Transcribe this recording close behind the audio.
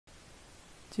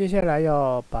接下来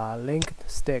要把 linked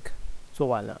stack 做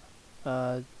完了，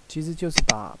其实就是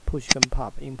把 push 跟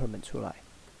pop implement 出来，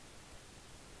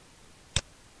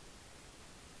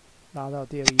拉到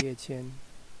第二个页签，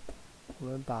我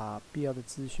们把必要的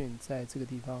资讯在这个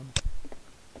地方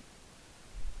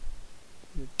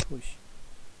push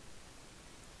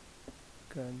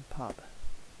跟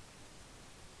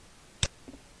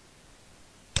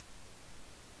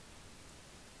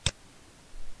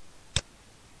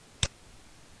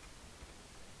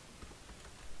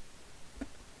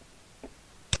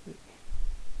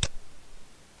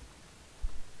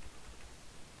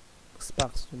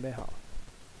准备好，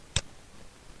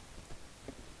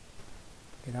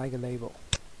给它一个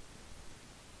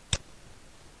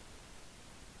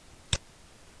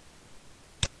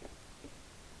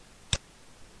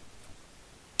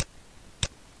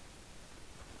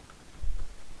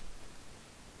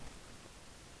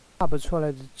出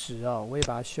来的值啊，我也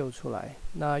把它秀出来。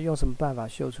那用什么办法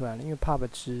秀出来呢？因为 pub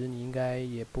值你应该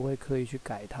也不会刻意去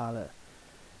改它了，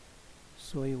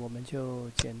所以我们就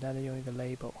简单的用一个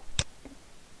label。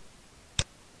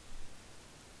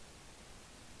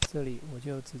这里我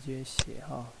就直接写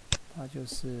哈，它就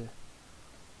是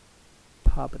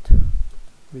pub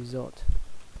result。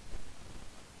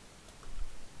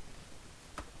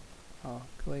好，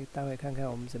各位待会看看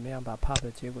我们怎么样把 pub 的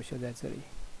结果秀在这里。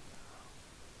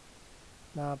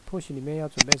那 push 里面要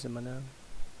准备什么呢？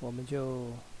我们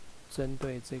就针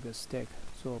对这个 stack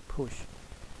做 push。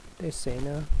对谁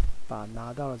呢？把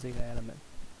拿到了这个 element，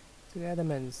 这个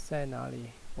element 在哪里？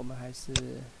我们还是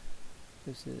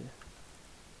就是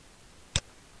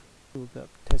入个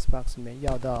text box 里面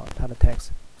要到它的 text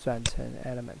转成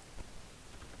element，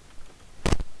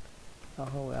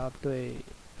 然后我要对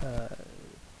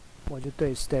我就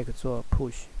对 stack 做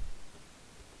push。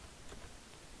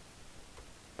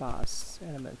把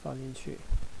element 放进去，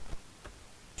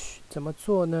怎么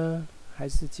做呢？还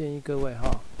是建议各位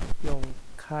哈，用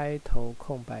开头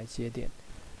空白节点，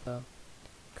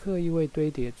刻意为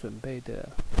堆叠准备的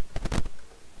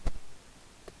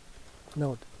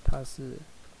node， 它是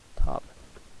top。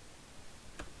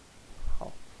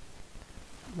好，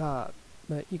那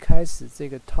一开始这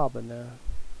个 top 呢，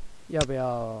要不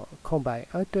要空白？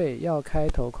对，要开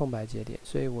头空白节点，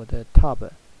所以我的 top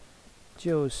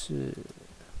就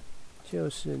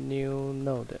是new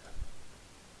node，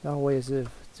 然后我也是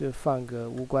就放个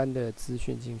无关的资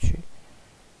讯进去。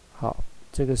好，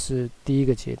这个是第一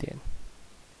个节点，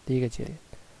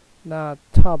那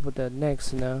top 的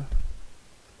next 呢？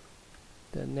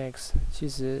的 next 其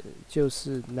实就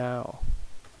是 now。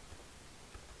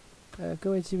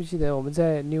各位记不记得我们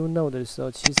在 new node 的时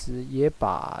候，其实也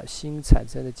把新产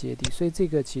生的接地，所以这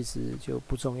个其实就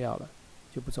不重要了，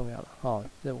哦，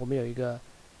那我们有一个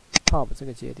top 这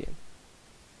个节点。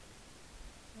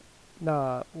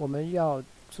那我们要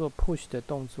做 push 的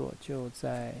动作，就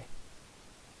在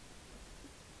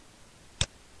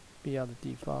必要的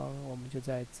地方，我们就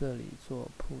在这里做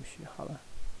push 好了，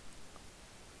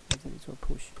在这里做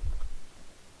push。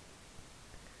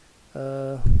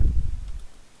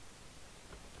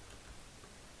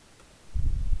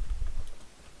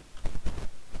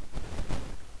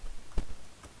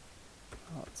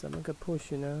好，怎么个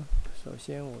push 呢？首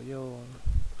先我用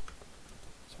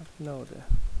node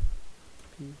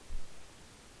p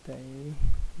等于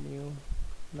new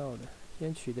node，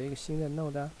 先取得一个新的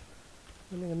node 啊，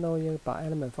那个 node 要把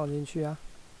element 放进去啊。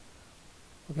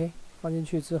OK， 放进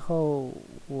去之后，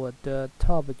我的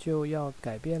top 就要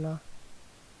改变啦。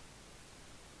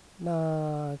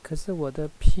那可是我的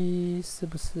p 是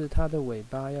不是它的尾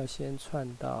巴要先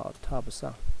串到 top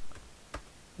上，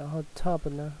然后 top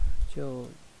呢就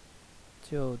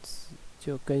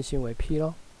更新为 p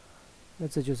咯。那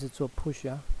这就是做 push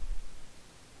啊。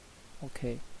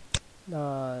OK，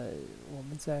 那我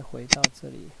们再回到这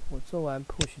里，我做完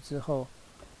push 之后，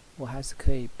我还是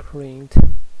可以 print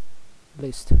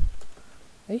list。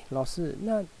老师，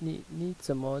那你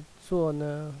怎么做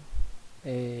呢？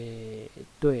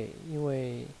对，因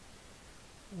为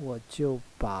我就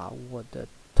把我的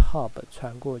top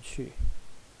传过去。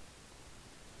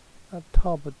那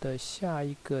top 的下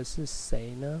一个是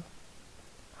谁呢？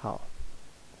好，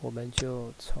我们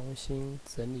就重新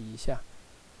整理一下。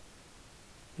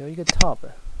有一个 top，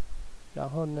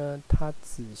 然后呢，它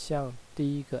指向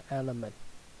第一个 element。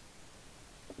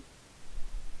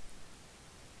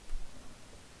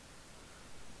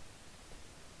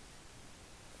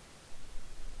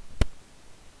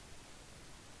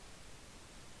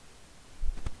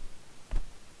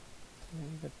有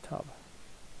一个 top。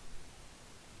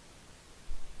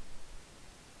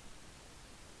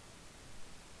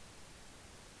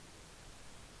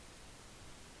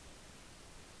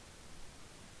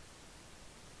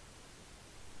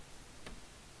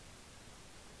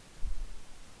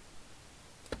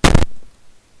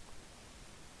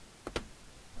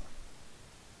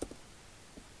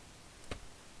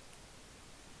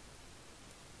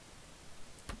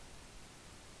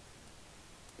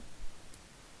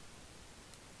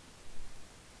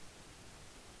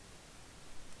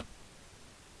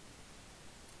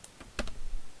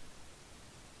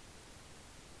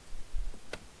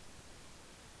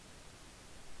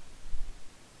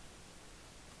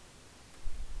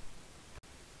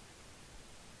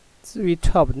至于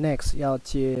top next 要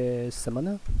接什么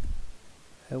呢？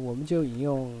我们就引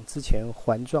用之前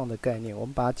环状的概念，我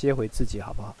们把它接回自己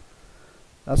好不好？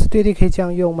老师对可以这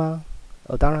样用吗？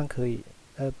当然可以。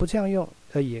不这样用，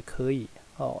也可以。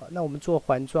哦，那我们做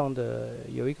环状的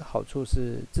有一个好处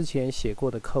是，之前写过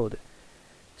的 code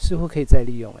似乎可以再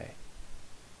利用。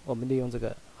我们利用这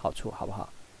个好处好不好？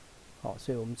好，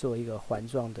所以我们做一个环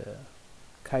状的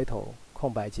开头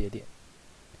空白节点。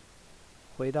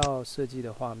回到设计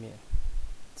的画面，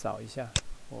找一下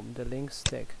我们的 link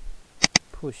stack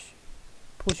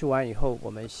push 完以后，我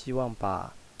们希望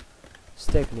把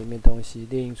stack 里面东西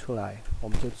列印出来，我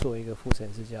们就做一个副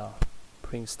程式叫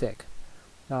print stack。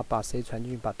那把谁传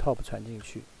进去？把 top 传进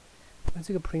去。那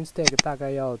这个 print stack 大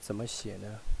概要怎么写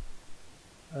呢？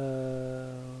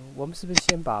我们是不是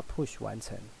先把 push 完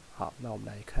成？好，那我们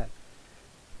来看。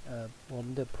我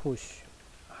们的 push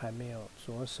还没有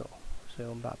着手，所以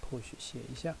我们把 push 写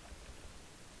一下。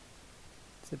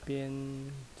这边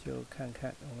就看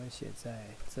看，我们写在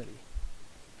这里。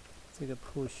这个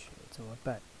push 怎么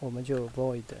办？我们就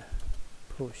void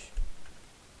push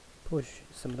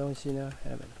什么东西呢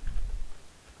 ？element，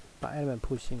 把 element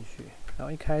push 进去。然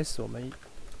后一开始我们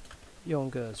用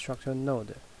个 structure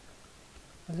node，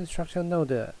 那这 structure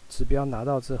node 指标拿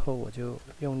到之后，我就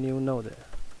用 new node。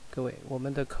各位，我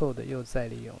们的 code 又再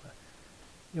利用了，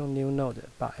用 new node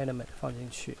把 element 放进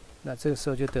去。那这个时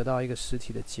候就得到一个实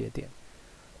体的节点。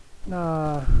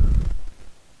那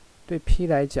对 P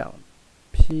来讲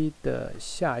 ，P 的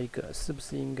下一个是不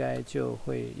是应该就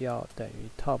会要等于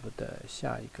top 的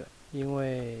下一个？因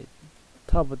为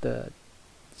top 的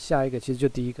下一个其实就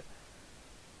第一个。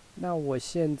那我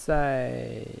现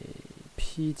在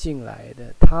P 进来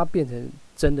的，它变成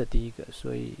真的第一个，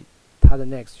所以它的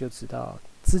next 就知道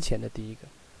之前的第一个。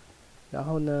然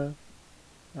后呢，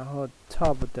然后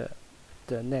top 的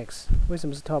next， 为什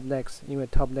么是 top next？ 因为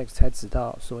top next 才指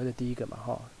到所谓的第一个嘛，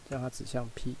让它指向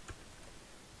P。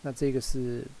那这个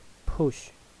是 push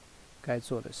该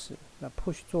做的事。那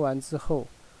push 做完之后，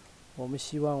我们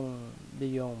希望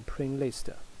利用 print list，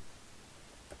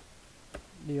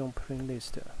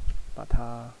 把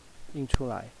它印出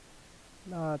来。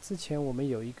那之前我们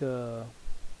有一个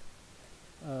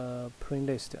print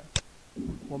list，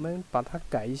 我们把它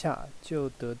改一下，就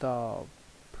得到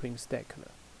print stack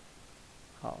了。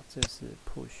好，这是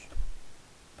push，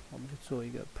 我们就做一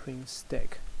个 print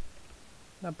stack。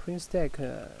那 print stack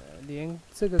连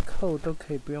这个 code 都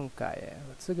可以不用改，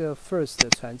这个 first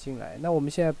传进来，那我们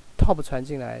现在 top 传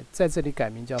进来，在这里改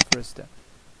名叫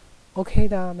first，OK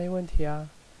的啊，没问题啊。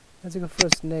那这个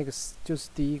first next 就是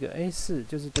第一个，是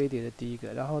就是堆叠的第一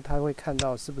个，然后它会看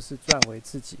到是不是转回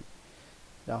自己，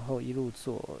然后一路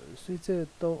做，所以这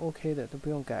都 OK 的，都不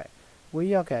用改。唯一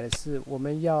要改的是，我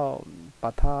们要把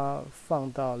它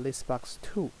放到 listbox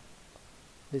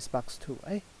 2。listbox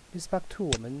 2，listbox 2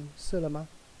我们设了吗？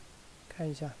看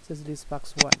一下，这是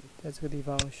listbox 1，在这个地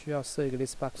方需要设一个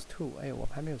listbox 2。我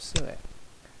还没有设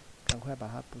赶快把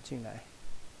它补进来。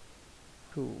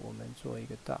2我们做一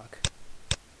个 doc。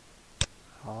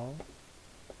好，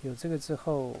有这个之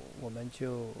后，我们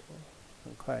就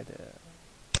很快的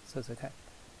测看。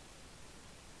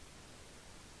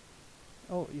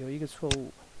有一个错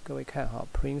误，各位看哈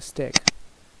 ，print stack，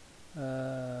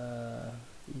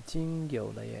 已经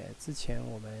有了耶，之前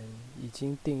我们已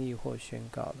经定义或宣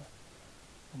告了。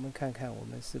我们看看我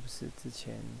们是不是之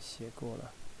前写过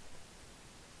了？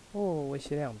我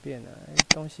写2遍了，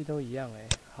东西都一样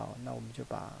好，那我们就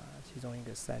把其中一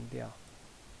个删掉。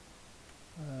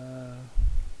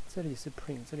这里是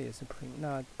print， 这里也是 print，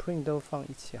 那 print 都放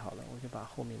一起好了，我就把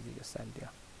后面这个删掉。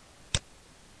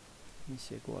你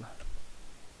写过了。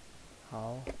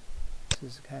好，试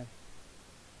试看。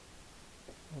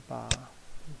我把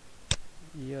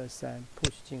1、2、3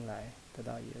 push 进来，得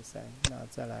到1、2、3，那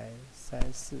再来3、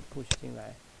4 push 进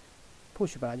来。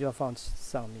push 本来就要放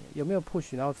上面，有没有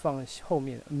push 然后放后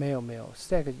面？没有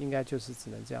 ，stack 应该就是只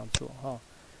能这样做哈。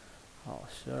好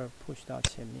，12 push 到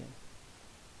前面，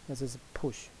那这是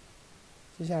push。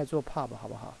接下来做 pub 好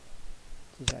不好？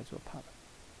接下来做 pub。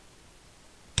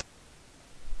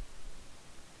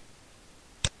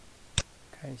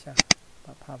看一下，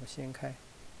把 pub 掀开，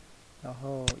然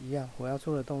后一样，我要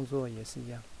做的动作也是一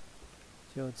样，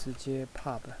就直接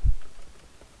pub。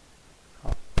好，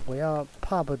我要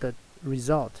pub 的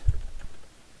result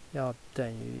要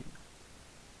等于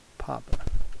pub。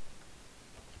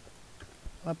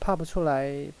那 pub 出来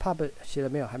 ，pub 写了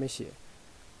没有？还没写。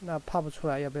那 pub 出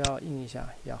来要不要印一下？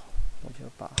要，我就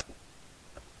把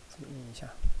这个印一下。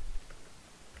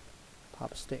pub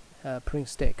stack，print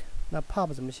stack。那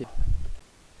pub 怎么写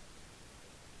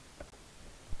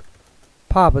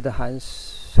pub 的函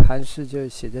式就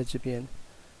写在这边，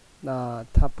那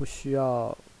它不需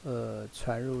要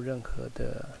传入任何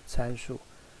的参数。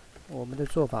我们的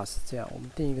做法是这样，我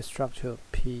们定一个 structure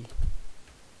p，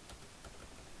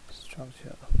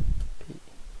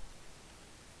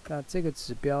 那这个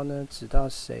指标呢，指到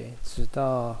谁？指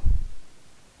到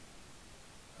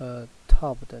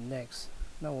top 的 next。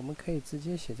那我们可以直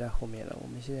接写在后面了。我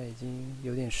们现在已经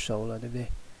有点熟了，对不对？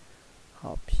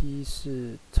好 ，p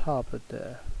是 top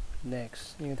的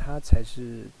next， 因为它才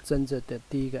是真正的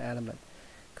第一个 element。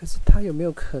可是它有没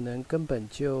有可能根本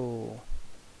就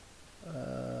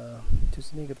就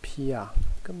是那个 p 啊，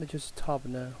根本就是 top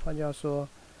呢？换句话说，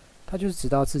它就是指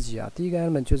到自己啊，第一个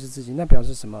element 就是自己，那表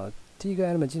示什么？第一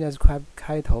个 element 既然是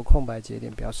开头空白节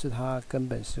点，表示它根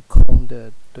本是空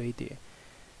的堆叠。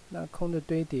那空的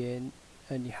堆叠，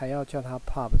你还要叫它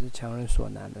pub 是强人所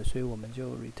难的，所以我们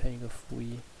就 return 一个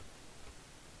-1，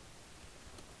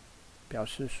表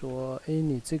示说，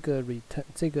你这个 return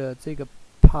这个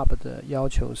pub 的要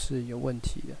求是有问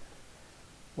题的。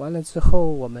完了之后，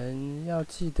我们要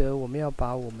记得，我们要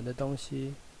把我们的东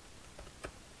西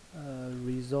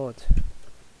result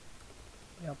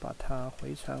要把它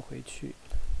回传回去。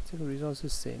这个 result 是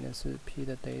谁呢？是 p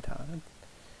的 data。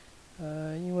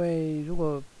因为如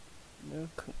果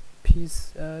p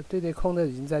堆叠空的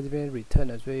已经在这边 return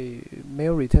了，所以没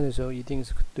有 return 的时候一定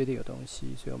是堆叠有东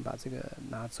西，所以我们把这个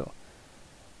拿走。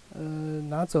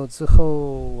拿走之后，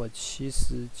我其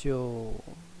实就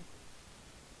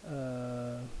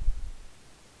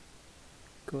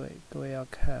各位要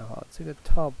看哈，这个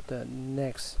top 的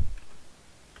next，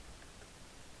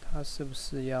 它是不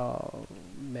是要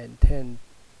maintain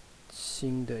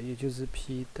新的，也就是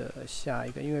p 的下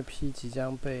一个，因为 p 即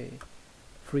将被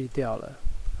free 掉了。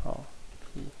好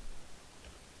 ，p，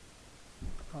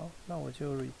 好，那我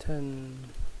就 return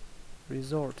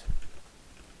result。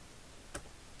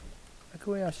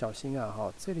各位要小心啊！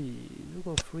哈，这里如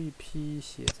果 free p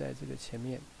写在这个前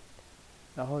面，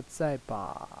然后再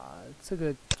把这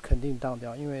个肯定当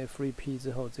掉，因为 free p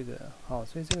之后这个好，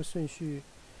所以这个顺序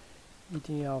一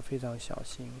定要非常小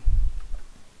心。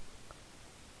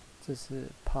这是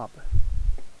pub，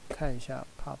 看一下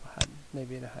pub 那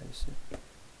边的函式，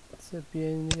这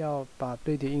边要把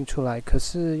堆叠印出来，可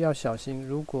是要小心，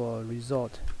如果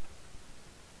result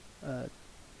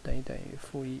等于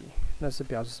-1，那是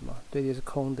表示什么？堆叠是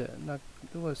空的。那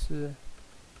如果是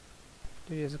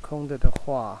堆叠是空的的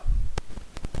话，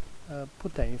不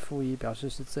等于-1，表示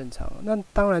是正常。那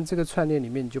当然，这个串列里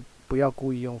面你就不要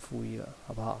故意用-1了，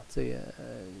好不好？这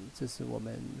是我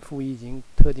们-1已经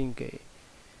特定给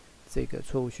这个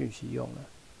错误讯息用了。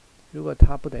如果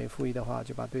它不等于-1的话，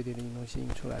就把堆叠的东西印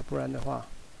出来，不然的话，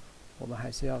我们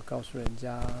还是要告诉人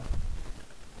家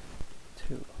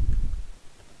to。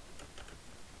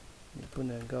你不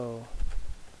能够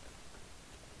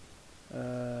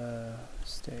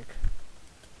stack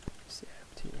is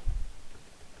empty，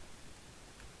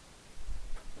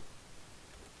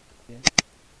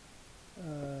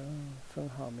 分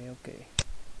号没有给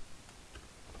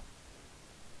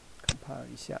 ，compile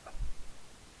一下。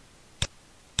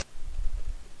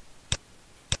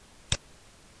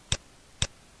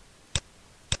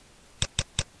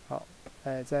好，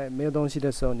在没有东西的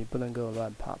时候，你不能够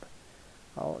乱 pub。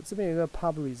好，这边有一个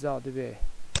pub result， 对不对？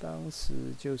当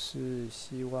时就是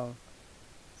希望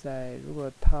如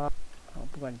果它好，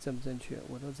不管你正不正确，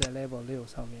我都在 level 6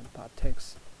上面把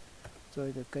text 做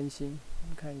一个更新。我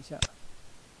们看一下，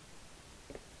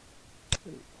这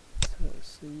里测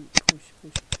试push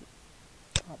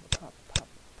pub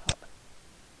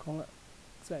空了，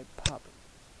再 pub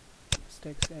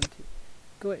stack is empty。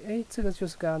各位，这个就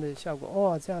是刚刚的效果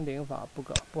哦。这样连法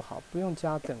不好，不用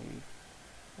加等于。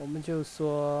我们就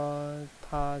说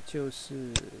它就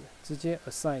是直接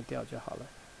assign 掉就好了。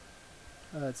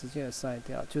直接 assign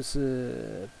掉就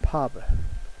是 pub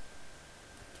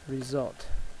result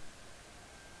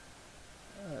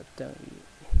等于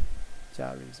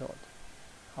加 result。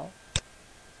好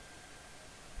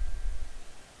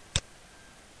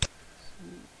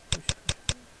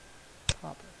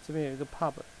，pub 这边有一个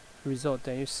pub result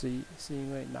等于11，是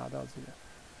因为拿到这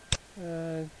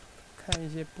个。看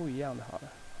一些不一样的好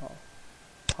了。好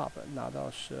 ，pub 拿到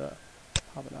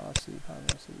12，pub 拿到11，pub 拿到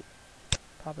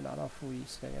11，pub 拿到-1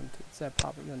 stack empty， 再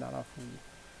pub 又拿到-1。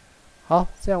好，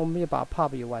这样我们也把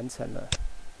pub 也完成了。